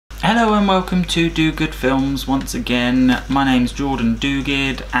Hello and welcome to DoGood Films once again. My name's Jordan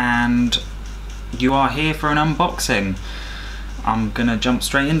DoGood and you are here for an unboxing. I'm gonna jump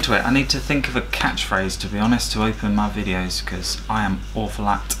straight into it. I need to think of a catchphrase, to be honest, to open my videos because I am awful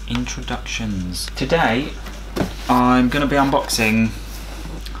at introductions. Today I'm gonna be unboxing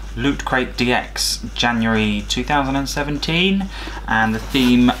Loot Crate DX January 2017 and the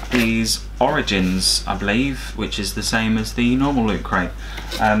theme is Origins, I believe, which is the same as the normal Loot Crate.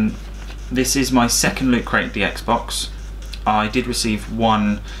 This is my second Loot Crate DX box. I did receive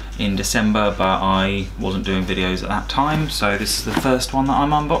one in December, but I wasn't doing videos at that time, so this is the first one that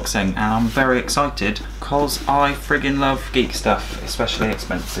I'm unboxing, and I'm very excited because I friggin' love geek stuff, especially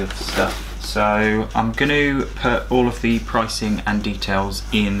expensive stuff. So I'm going to put all of the pricing and details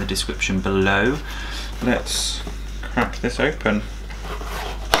in the description below. Let's crack this open.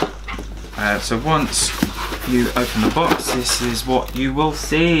 So once you open the box, this is what you will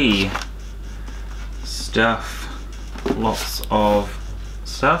see. Stuff. Lots of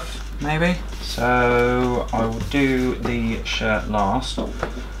stuff, maybe. So I will do the shirt last.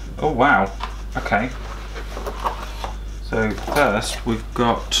 Oh wow, okay. So first we've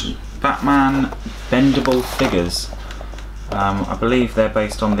got Batman bendable figures. I believe they're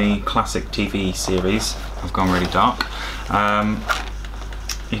based on the classic TV series. I've gone really dark.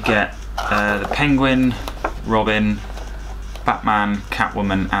 You get the Penguin, Robin, Batman,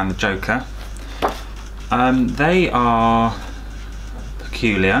 Catwoman and the Joker. They are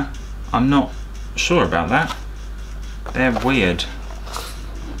peculiar. I'm not sure about that. They're weird.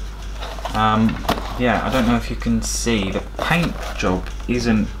 Yeah, I don't know if you can see, the paint job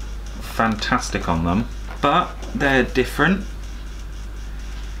isn't fantastic on them, but they're different.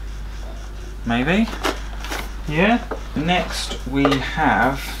 Maybe? Yeah. Next we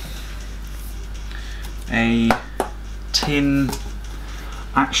have a tin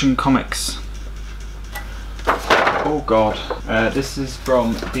Action Comics. Oh god. This is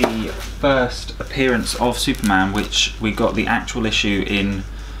from the first appearance of Superman, which we got the actual issue in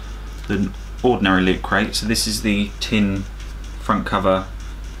the ordinary Loot Crate. So this is the tin front cover,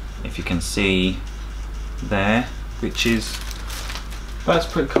 if you can see there, which is, that's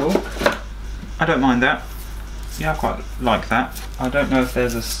pretty cool. I don't mind that. Yeah, I quite like that. I don't know if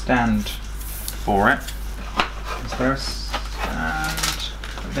there's a stand for it. Is there a stand?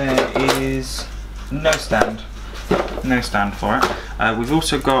 There is no stand. No stand for it. We've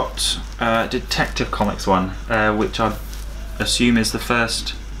also got Detective Comics one, which I assume is the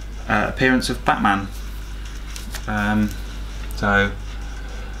first appearance of Batman. So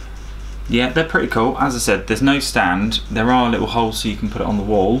yeah, they're pretty cool. As I said, there's no stand. There are little holes so you can put it on the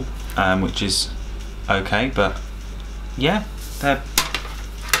wall, which is okay, but yeah, they're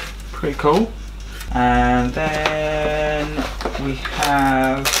pretty cool. And then we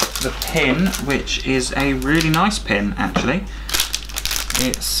have the pin, which is a really nice pin actually.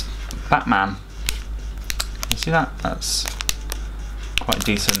 It's Batman. You see that? That's quite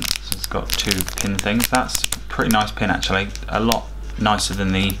decent. So it's got two pin things. That's a pretty nice pin actually. A lot nicer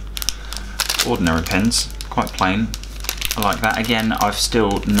than the ordinary pins. Quite plain. I like that. Again, I've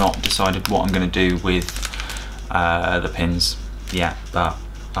still not decided what I'm going to do with the pins yet, but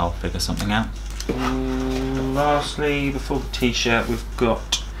I'll figure something out. Lastly, before the t-shirt, we've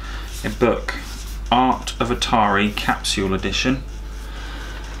got a book, Art of Atari Capsule Edition,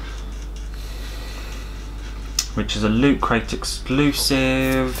 which is a Loot Crate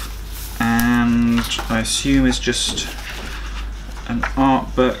exclusive, and I assume is just an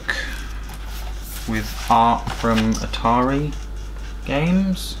art book with art from Atari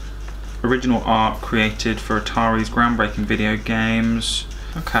games. Original art created for Atari's groundbreaking video games.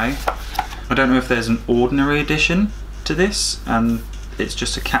 Okay. I don't know if there's an ordinary edition to this, and it's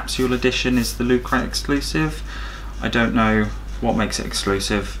just a capsule edition is the Loot Crate exclusive. I don't know what makes it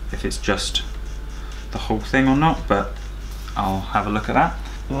exclusive, if it's just the whole thing or not, but I'll have a look at that.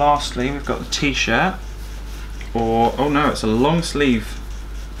 Lastly, we've got the t-shirt, or oh no, it's a long sleeve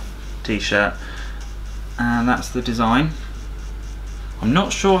t-shirt, and that's the design. I'm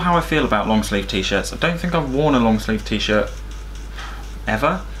not sure how I feel about long sleeve t-shirts. I don't think I've worn a long sleeve t-shirt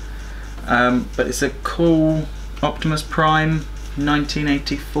ever. But it's a cool Optimus Prime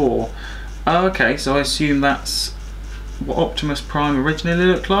 1984. Oh, okay, so I assume that's what Optimus Prime originally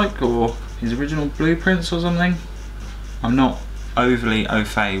looked like, or his original blueprints or something. I'm not overly au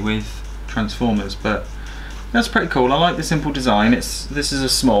fait with Transformers, but that's pretty cool. I like the simple design. This is a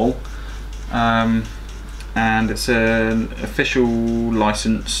small, and it's an official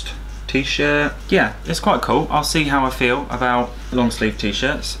licensed t-shirt. Yeah, it's quite cool. I'll see how I feel about long sleeve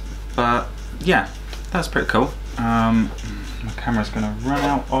t-shirts. But yeah, that's pretty cool. My camera's going to run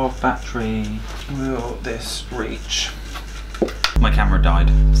out of battery. Will this reach? My camera died,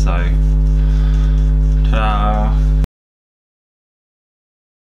 so ta-da!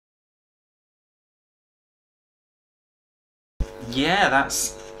 Yeah,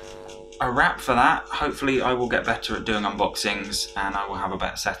 that's a wrap for that. Hopefully I will get better at doing unboxings and I will have a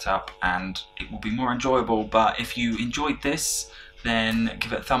better setup and it will be more enjoyable. But if you enjoyed this, then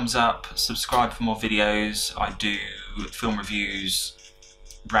give it a thumbs up, subscribe for more videos. I do film reviews,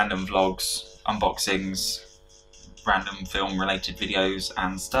 random vlogs, unboxings, random film related videos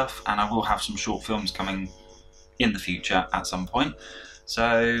and stuff, and I will have some short films coming in the future at some point.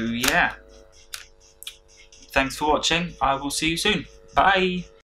 So yeah, thanks for watching. I will see you soon. Bye!